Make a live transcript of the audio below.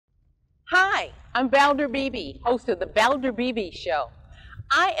Hi, I'm Valder Beebe, host of the Valder Beebe Show.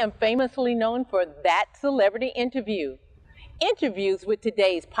 I am famously known for That Celebrity Interview. Interviews with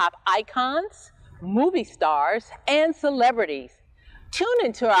today's pop icons, movie stars, and celebrities. Tune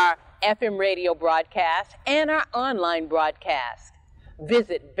into our FM radio broadcast and our online broadcast.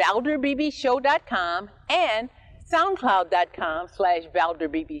 Visit ValderBeebeShow.com and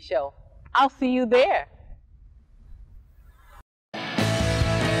SoundCloud.com/ValderBeebeShow. I'll see you there.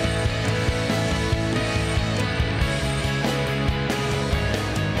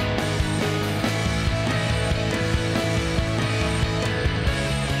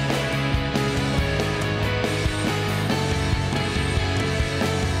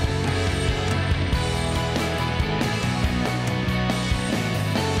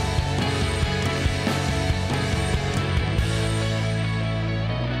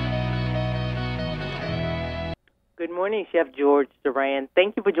 Good morning, Chef George Duran.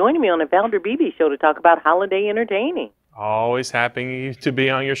 Thank you for joining me on the Valder Beebe Show to talk about holiday entertaining. Always happy to be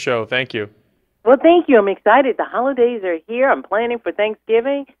on your show. Thank you. Well, thank you. I'm excited. The holidays are here. I'm planning for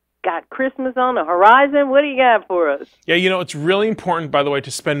Thanksgiving. Got Christmas on the horizon. What do you got for us? Yeah, you know, it's really important, by the way,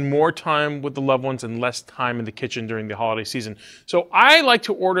 to spend more time with the loved ones and less time in the kitchen during the holiday season. So I like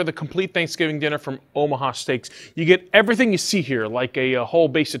to order the complete Thanksgiving dinner from Omaha Steaks. You get everything you see here, like a whole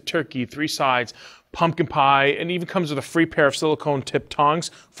base of turkey, 3 sides, pumpkin pie, and even comes with a free pair of silicone-tipped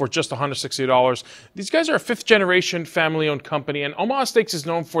tongs for just $160. These guys are a 5th-generation family-owned company, and Omaha Steaks is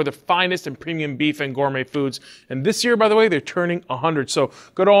known for the finest and premium beef and gourmet foods. And this year, by the way, they're turning 100. So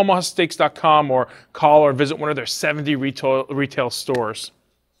go to omahasteaks.com or call or visit one of their 70 retail stores.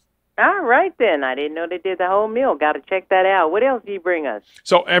 All right, then. I didn't know they did the whole meal. Got to check that out. What else do you bring us?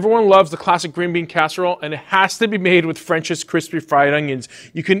 So everyone loves the classic green bean casserole, and it has to be made with French's crispy fried onions.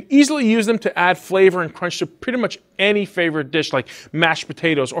 You can easily use them to add flavor and crunch to pretty much any favorite dish, like mashed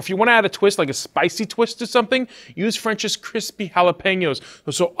potatoes. Or if you want to add a twist, like a spicy twist to something, use French's crispy jalapenos.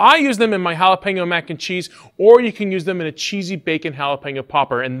 So I use them in my jalapeno mac and cheese, or you can use them in a cheesy bacon jalapeno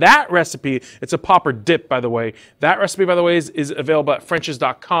popper. And that recipe, it's a popper dip, by the way. That recipe, by the way, is available at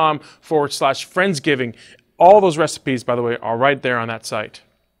frenches.com/Friendsgiving. All those recipes, by the way, are right there on that site.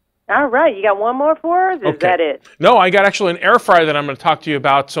 All right. You got one more for us? Is that it? No, I got actually an air fryer that I'm going to talk to you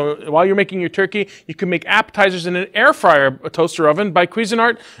about. So while you're making your turkey, you can make appetizers in an air fryer toaster oven by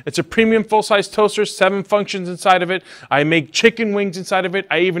Cuisinart. It's a premium full-size toaster, 7 functions inside of it. I make chicken wings inside of it.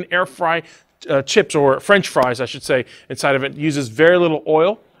 I even air fry chips, or French fries, I should say, inside of it. It uses very little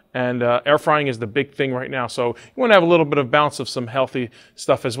oil. And air frying is the big thing right now. So you want to have a little bit of balance of some healthy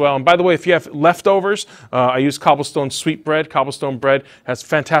stuff as well. And by the way, if you have leftovers, I use cobblestone sweet bread. Cobblestone bread has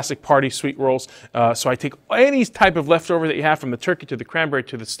fantastic party sweet rolls. So I take any type of leftover that you have, from the turkey to the cranberry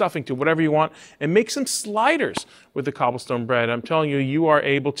to the stuffing to whatever you want, and make some sliders with the cobblestone bread. I'm telling you, you are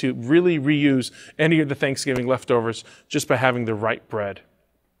able to really reuse any of the Thanksgiving leftovers just by having the right bread.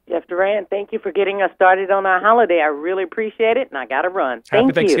 Chef Duran, thank you for getting us started on our holiday. I really appreciate it, and I got to run.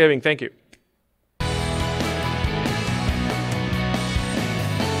 Happy Thanksgiving. Thank you.